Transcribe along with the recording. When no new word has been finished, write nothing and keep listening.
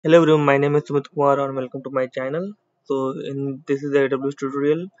Hello everyone, my name is Sumit Kumar and welcome to my channel. So in this is the AWS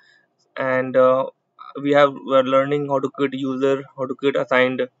tutorial and we're learning how to create user, how to create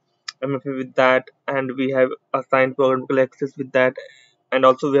assigned MFA with that, and we have assigned programmable access with that, and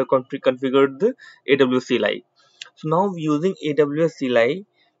also we have configured the AWS CLI. So now using AWS CLI,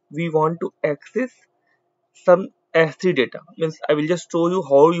 we want to access some S3 data. Means I will just show you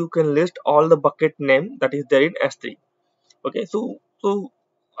how you can list all the bucket name that is there in S3. Okay, so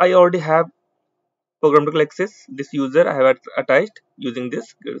I already have programmable access this user I have attached using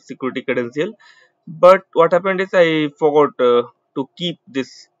this security credential, but what happened is I forgot to keep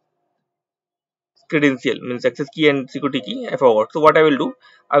this credential, means access key and security key I forgot. So what I will do,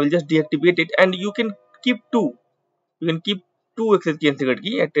 I will just deactivate it, and you can keep two access key and security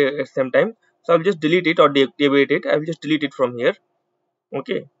key at the same time. So I'll just delete it or deactivate it. I will just delete it from here.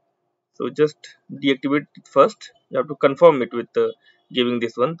 Okay, so just deactivate it first. You have to confirm it with giving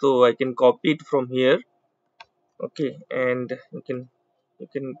this one. So I can copy it from here. Okay, and you can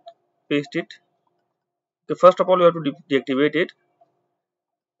paste it. Okay, first of all you have to deactivate it,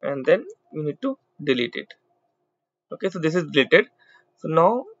 and then you need to delete it. Okay, so this is deleted. So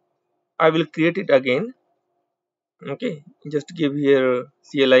now I will create it again. Okay, just give here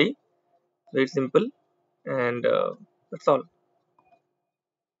CLI, very simple, and that's all.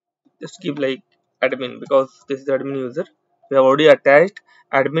 Just give like admin, because this is the admin user. We have already attached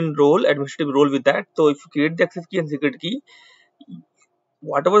admin role, administrative role with that. So if you create the access key and secret key,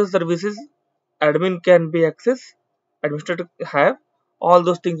 whatever the services admin can be accessed, administrator have, all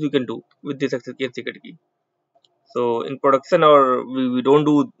those things we can do with this access key and secret key. So in production, or we don't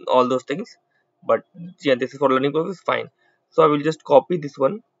do all those things, but yeah, this is for learning purpose, fine. So I will just copy this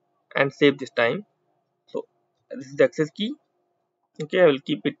one and save this time. So this is the access key. Okay, I will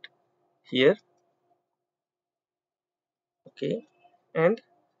keep it here. Okay, and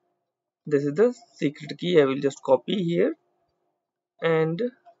this is the secret key. I will just copy here and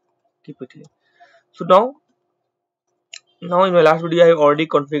keep it here. So now in my last video I have already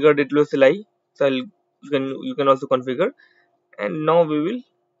configured AWS CLI. So you can also configure, and now we will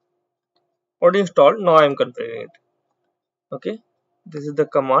already installed. Now I am configuring it. Okay, this is the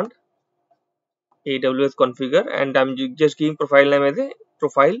command AWS configure, and I'm just giving profile name as a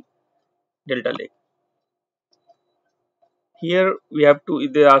profile Delta Lake. Here we have to,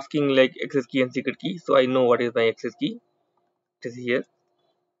 they're asking like access key and secret key, so I know what is my access key. It is here.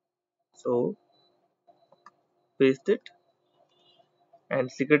 So paste it,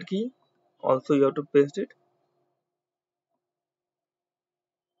 and secret key also you have to paste it.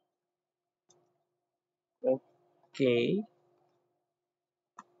 Okay,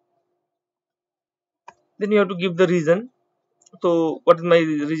 then you have to give the reason. So what is my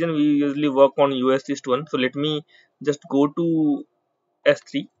region? We usually work on US East one. So let me just go to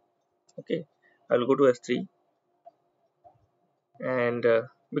S3. Okay, I will go to S3, and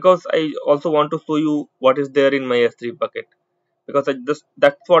because I also want to show you what is there in my S3 bucket, because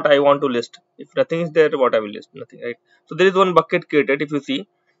that's what I want to list. If nothing is there, what I will list? Nothing, right? So there is one bucket created, if you see,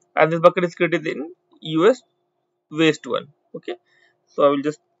 and this bucket is created in US waste one. Okay, so I will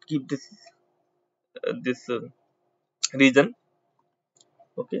just keep this region.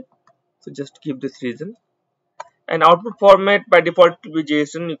 Okay, so just keep this region. And output format by default will be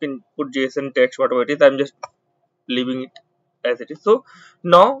JSON. You can put JSON, text, whatever it is. I'm just leaving it as it is. So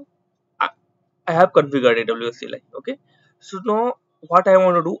now I, I have configured AWS CLI. Okay, so now what I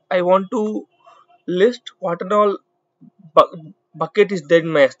want to do, I want to list what and all bucket is there in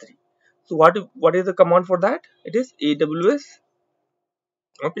my S3. So what is the command for that? It is AWS,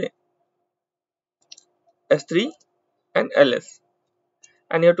 okay, S3 and LS,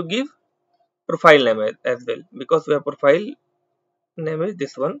 and you have to give profile name as well, because we have profile name is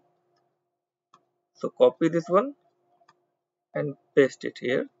this one. So copy this one and paste it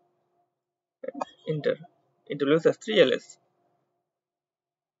here. Enter. Introduce S3 LS.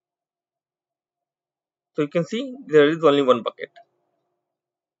 So you can see there is only one bucket.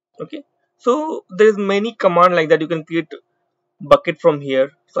 Okay. So there is many command like that. You can create bucket from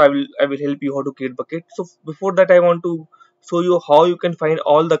here. So I will help you how to create bucket. So before that, I want to show you how you can find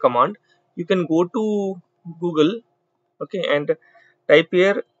all the command. You can go to Google, okay, and type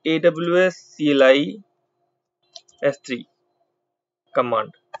here AWS CLI S3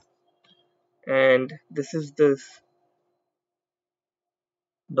 command, and this is this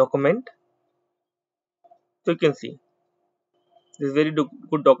document. So you can see this is very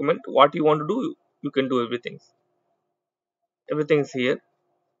good document. What you want to do, you can do everything's here.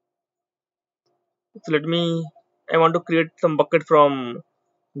 So let me, I want to create some bucket from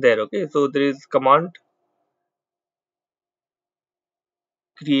there. Okay, so there is command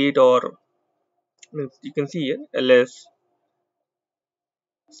create, or means you can see here ls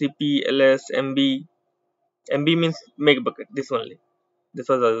cp ls mb. mb means make bucket, this only, this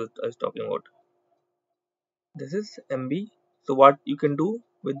was I was talking about. This is mb. So what you can do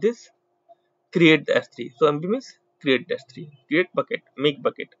with this, create the s3. So mb means create the s3, create bucket, make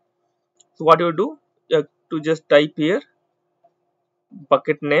bucket. So what you do, you have to just type here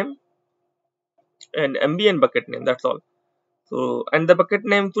bucket name and mb and bucket name, that's all. So and the bucket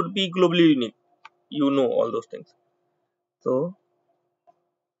name should be globally unique, you know all those things. So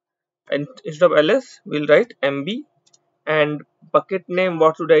and instead of ls we'll write mb, and bucket name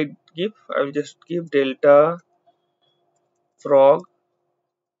what should I give, I will just give delta frog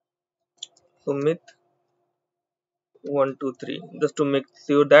sumit 123, just to make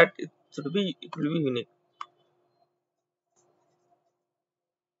sure that it will be unique.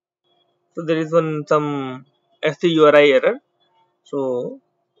 So there is one some SCURI error, so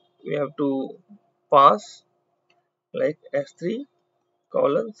we have to pass like s3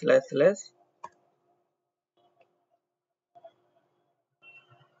 colon slash slash.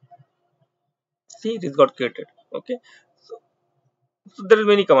 See, it is got created. Okay, so, so there is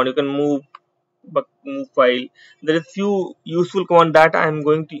many command you can move, but move file. There is few useful command that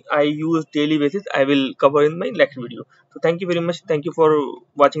I use daily basis, I will cover in my next video. So thank you very much, thank you for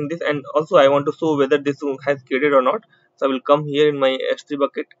watching this. And also I want to show whether this has created or not. So I will come here in my s3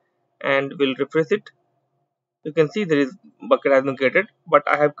 bucket and will refresh it. You can see there is bucket has been created, but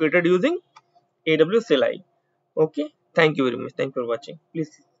I have created using AWS CLI. Okay, thank you very much, thank you for watching.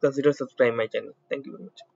 Please consider subscribe my channel. Thank you very much.